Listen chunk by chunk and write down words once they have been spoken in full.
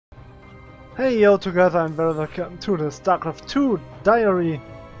Hey yo together and welcome to the StarCraft 2 diary.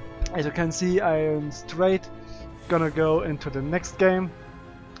 As you can see, I am straight gonna go into the next game.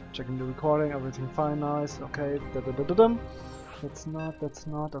 Checking the recording, everything fine, nice, okay, da-da-da-da-dum. That's not,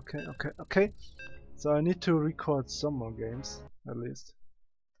 okay. So I need to record some more games, at least.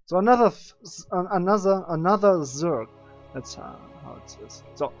 So another Zerg. That's how it is.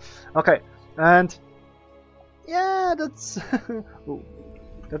 So, okay, and yeah, that's ooh,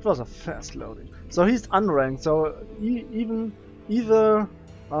 that was a fast loading. So he's unranked. So either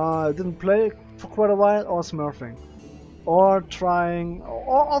didn't play for quite a while, or smurfing, or trying,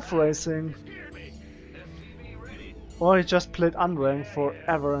 or off racing, or he just played unranked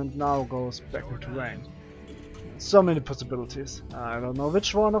forever and now goes back into ranked. So many possibilities. I don't know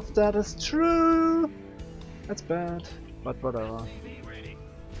which one of that is true. That's bad, but whatever.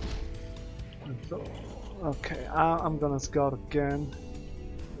 So, okay, I'm gonna scout again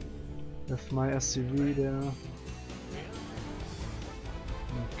with my SCV there.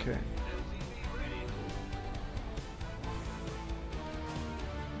 Okay.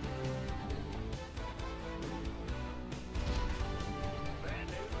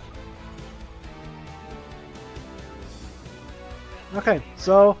 Okay,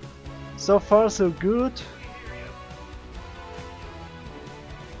 so far so good.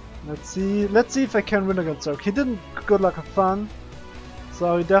 Let's see if I can win against Zerg. He didn't good luck have fun,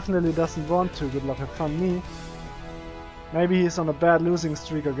 so he definitely doesn't want to good luck have fun me. Maybe he's on a bad losing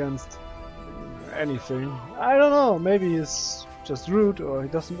streak against anything. I don't know, maybe he's just rude or he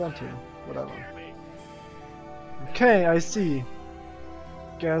doesn't want to. Whatever. Okay, I see.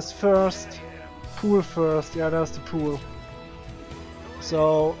 Gas first, pool first, yeah, there's the pool.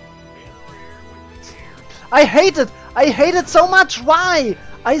 So I hate it so much. Why?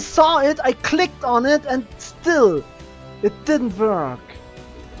 I saw it, I clicked on it, and still it didn't work.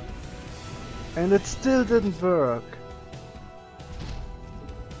 And it still didn't work.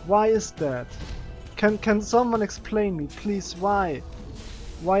 Why is that? Can someone explain me, please, why?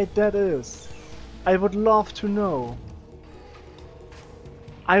 Why that is? I would love to know.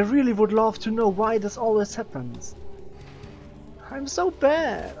 I really would love to know why this always happens. I'm so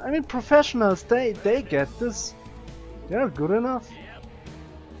bad. I mean, professionals, they get this. They're good enough.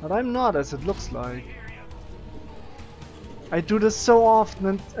 But I'm not, as it looks like. I do this so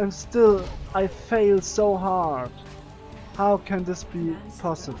often and still I fail so hard. How can this be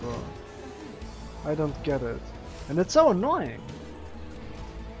possible? I don't get it. And it's so annoying.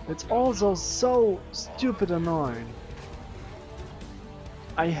 It's also so stupid annoying.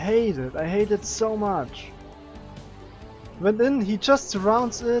 I hate it. I hate it so much. When then he just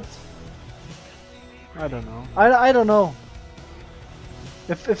surrounds it. I don't know. I don't know.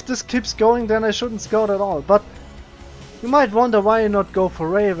 If this keeps going, then I shouldn't scout at all. But you might wonder why not go for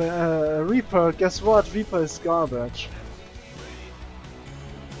Reaper. Guess what? Reaper is garbage.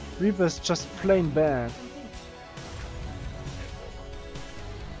 Reaper is just plain bad.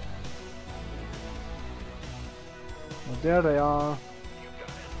 Well, there they are.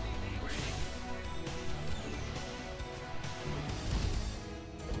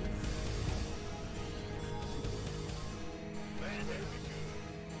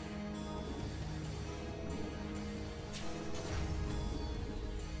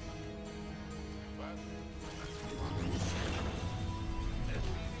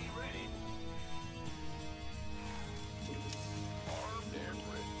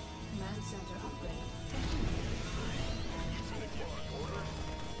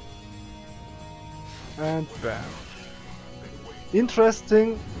 And bam.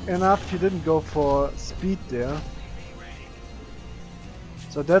 Interesting enough, he didn't go for speed there.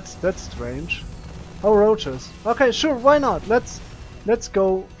 So that's strange. Oh, roaches. Okay, sure, why not? Let's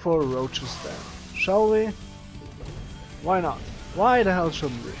go for roaches then. Shall we? Why not? Why the hell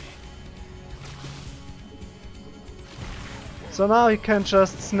shouldn't we? So now he can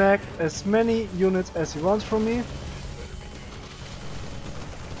just snag as many units as he wants from me.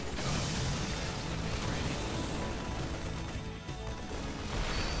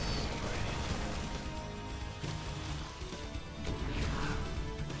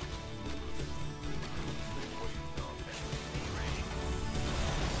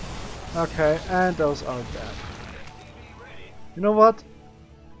 Okay, and those are dead. You know what?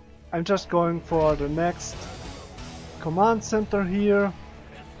 I'm just going for the next command center here.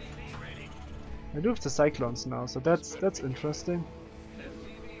 I do have the cyclones now, so that's interesting.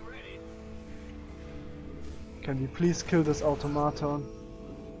 Can we please kill this automaton?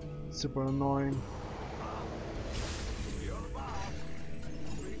 Super annoying.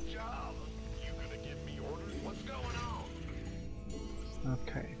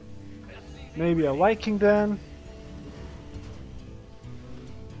 Okay. Maybe a Viking then.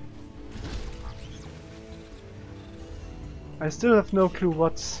 I still have no clue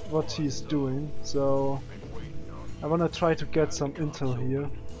what he's doing, so I wanna try to get some intel here.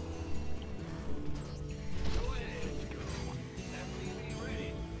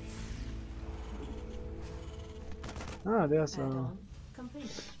 Ah, there's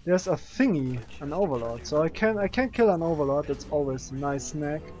a thingy, an overlord. So I can kill an overlord. That's always a nice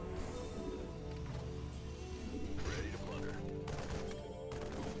snack.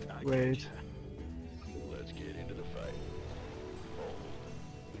 Wait. Let's get into the fight.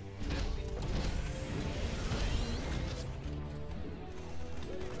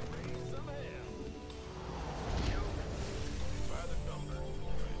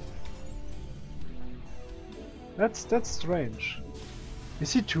 That's strange.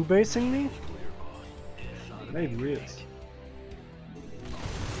 Is he two-basing me? Maybe he is.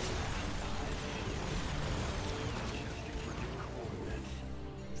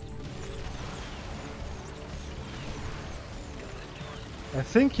 I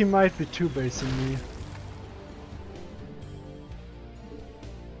think he might be two-basing me.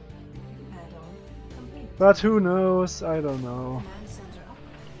 But who knows? I don't know.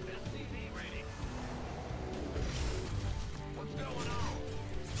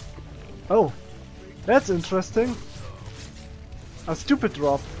 Oh, that's interesting. A stupid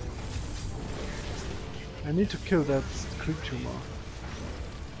drop. I need to kill that creep tumor.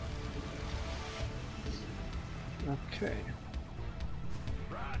 Okay.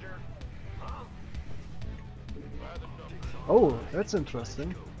 Oh, that's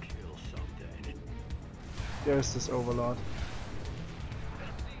interesting. There's this overlord.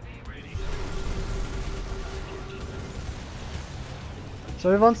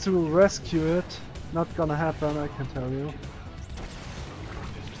 So he wants to rescue it. Not gonna happen, I can tell you.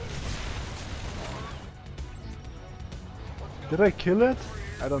 Did I kill it?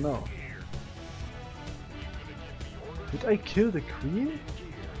 I don't know. Did I kill the queen?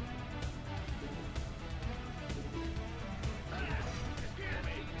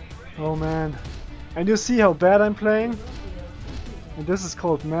 Oh man. And you see how bad I'm playing? And this is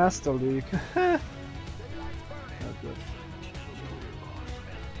called Master League. Not good.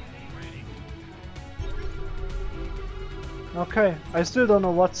 Okay, I still don't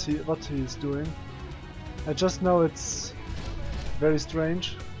know what he's doing. I just know it's very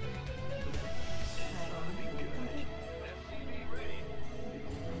strange.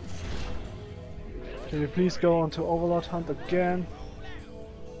 Can you please go on to Overlord Hunt again?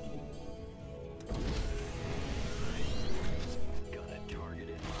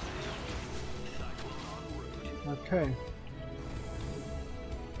 Okay.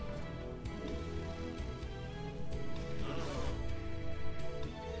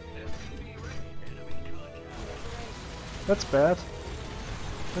 That's bad.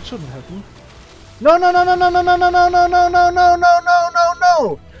 That shouldn't happen. No no no no no no no no no no no no no no no no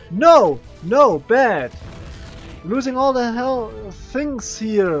no no no bad. Losing all the hell things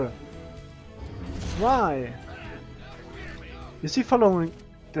here. Why? Is he following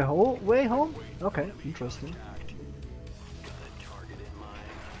the whole way home? Okay, interesting.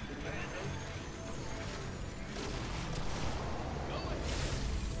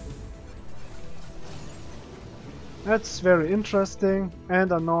 That's very interesting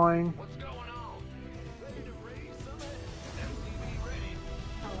and annoying.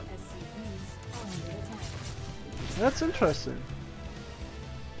 That's interesting.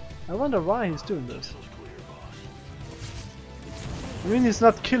 I wonder why he's doing this. I mean, he's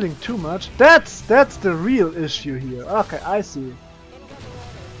not killing too much. That's the real issue here. Okay, I see.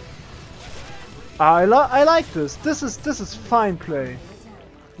 I like this. This is fine play.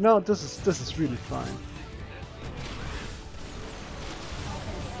 No, this is really fine.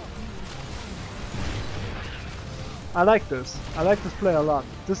 I like this. I like this play a lot.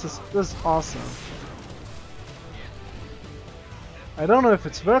 This is awesome. I don't know if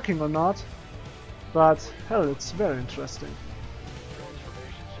it's working or not, but hell, it's very interesting.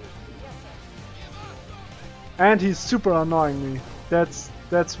 And he's super annoying me. That's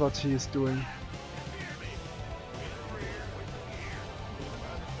what he's doing.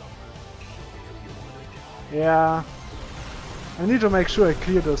 Yeah. I need to make sure I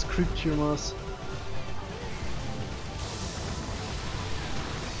clear those creep tumors.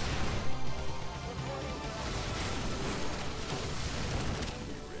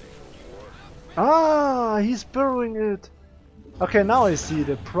 Ah, he's burrowing it. Okay, now I see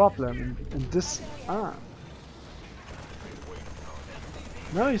the problem in this. Ah.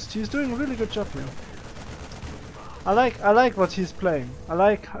 No, he's doing a really good job here. I like what he's playing. I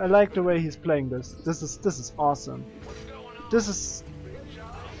like the way he's playing this. This is awesome.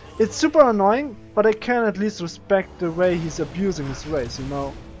 It's super annoying, but I can at least respect the way he's abusing his race, you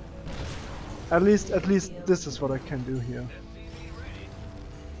know. At least this is what I can do here.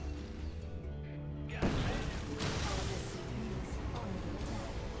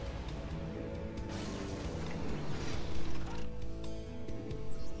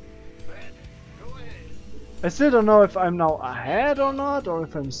 I still don't know if I'm now ahead or not, or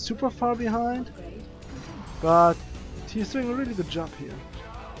if I'm super far behind, but he's doing a really good job here.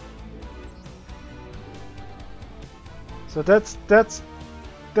 So that's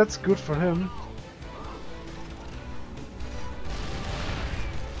good for him.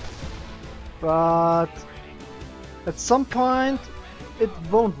 But at some point it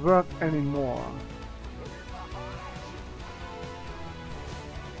won't work anymore.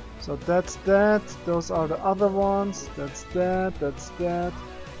 So that's that, those are the other ones, that's that.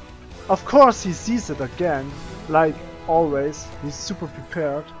 Of course he sees it again, like always, he's super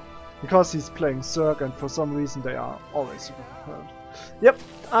prepared. Because he's playing Zerg and for some reason they are always super prepared. Yep,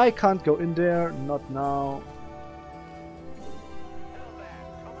 I can't go in there, not now.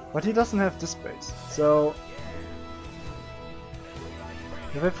 But he doesn't have the space, so...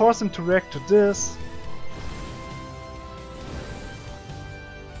 if I force him to react to this...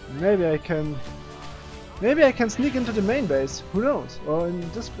 maybe I can sneak into the main base, who knows, or in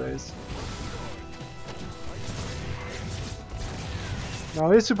this base.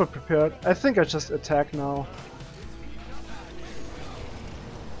 No, he's super prepared. I think I just attack now.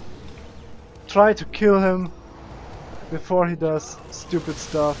 Try to kill him before he does stupid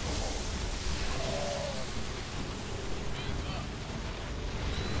stuff.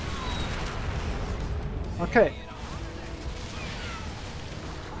 Okay.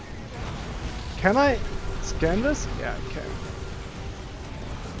 Can I scan this? Yeah, I can.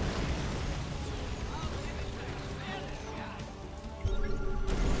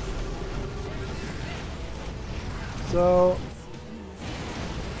 So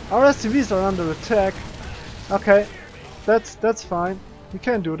our SCVs are under attack. Okay, that's fine. We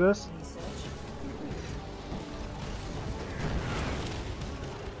can do this.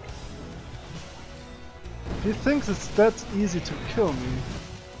 If he thinks it's that easy to kill me,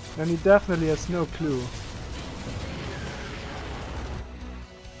 then he definitely has no clue.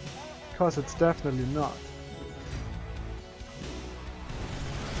 Because it's definitely not.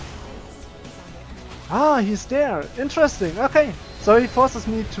 Ah, he's there! Interesting, okay! So he forces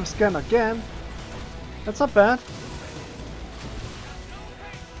me to scan again. That's not bad.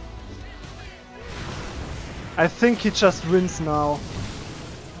 I think he just wins now.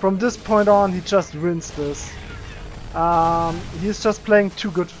 From this point on, he just wins this. He's just playing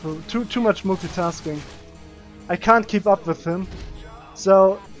too good for too much multitasking. I can't keep up with him.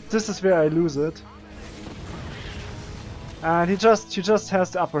 So this is where I lose it. And he just has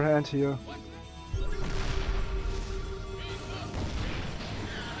the upper hand here.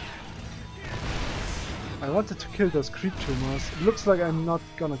 I wanted to kill those creep tumors. It looks like I'm not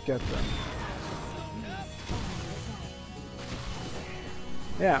gonna get them.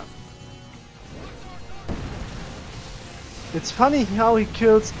 Yeah. It's funny how he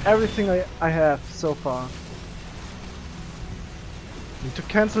kills everything I have so far. Need to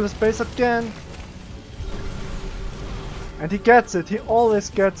cancel his base again. And he gets it, he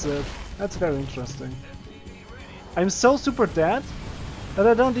always gets it. That's very interesting. I'm so super dead that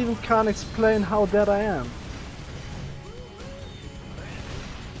I don't even can't explain how dead I am.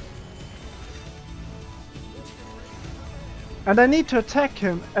 And I need to attack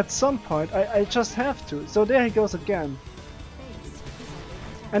him at some point, I just have to. So there he goes again.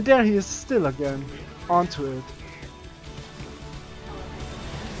 And there he is still again, onto it.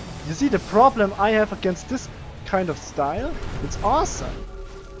 You see the problem I have against this kind of style? It's awesome.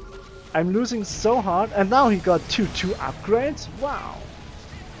 I'm losing so hard, and now he got 2/2 upgrades? Wow.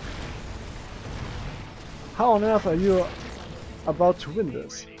 How on earth are you about to win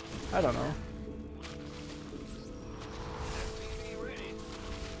this? I don't know.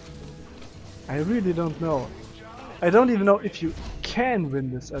 I really don't know. I don't even know if you can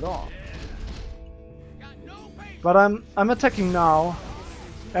win this at all. But I'm attacking now,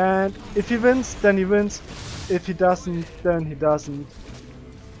 and if he wins, then he wins. If he doesn't, then he doesn't.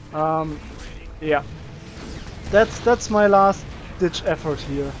 Yeah. That's my last ditch effort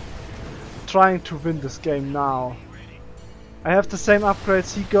here. Trying to win this game now. I have the same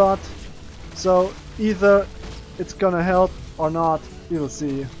upgrades he got, so either it's gonna help or not, we'll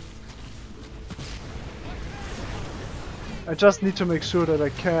see. I just need to make sure that I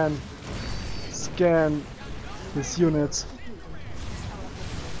can scan his units.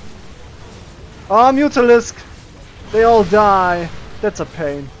 Oh, Mutalisk! They all die! That's a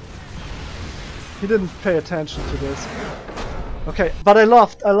pain. He didn't pay attention to this. Okay, but I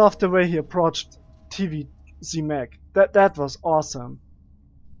loved the way he approached TvZ Mech. That was awesome.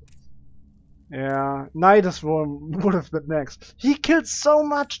 Yeah, Nidus Worm would have been next. He killed so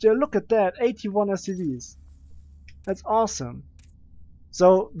much there, look at that, 81 SCVs. That's awesome.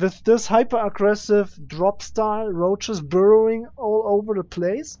 So with this hyper aggressive drop style, roaches burrowing all over the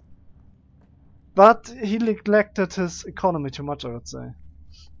place. But he neglected his economy too much, I would say.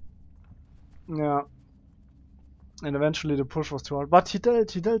 Yeah. And eventually the push was too hard. But he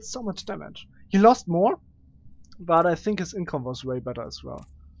dealt so much damage. He lost more, but I think his income was way better as well.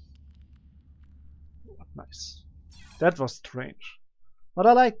 Nice. That was strange. But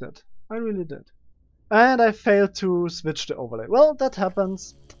I liked it. I really did. And I failed to switch the overlay. Well, that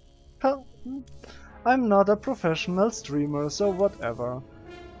happens. I'm not a professional streamer, so whatever.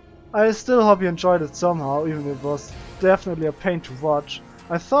 I still hope you enjoyed it somehow, even if it was definitely a pain to watch.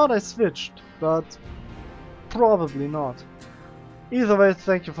 I thought I switched, but probably not. Either way,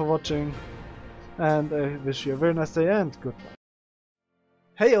 thank you for watching, and I wish you a very nice day and goodbye.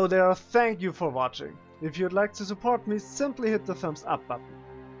 Heyo there, thank you for watching. If you'd like to support me, simply hit the thumbs up button.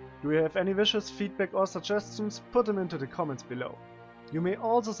 Do you have any wishes, feedback or suggestions? Put them into the comments below. You may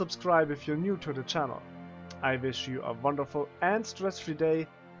also subscribe if you're new to the channel. I wish you a wonderful and stress-free day.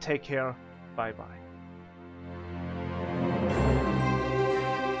 Take care. Bye bye.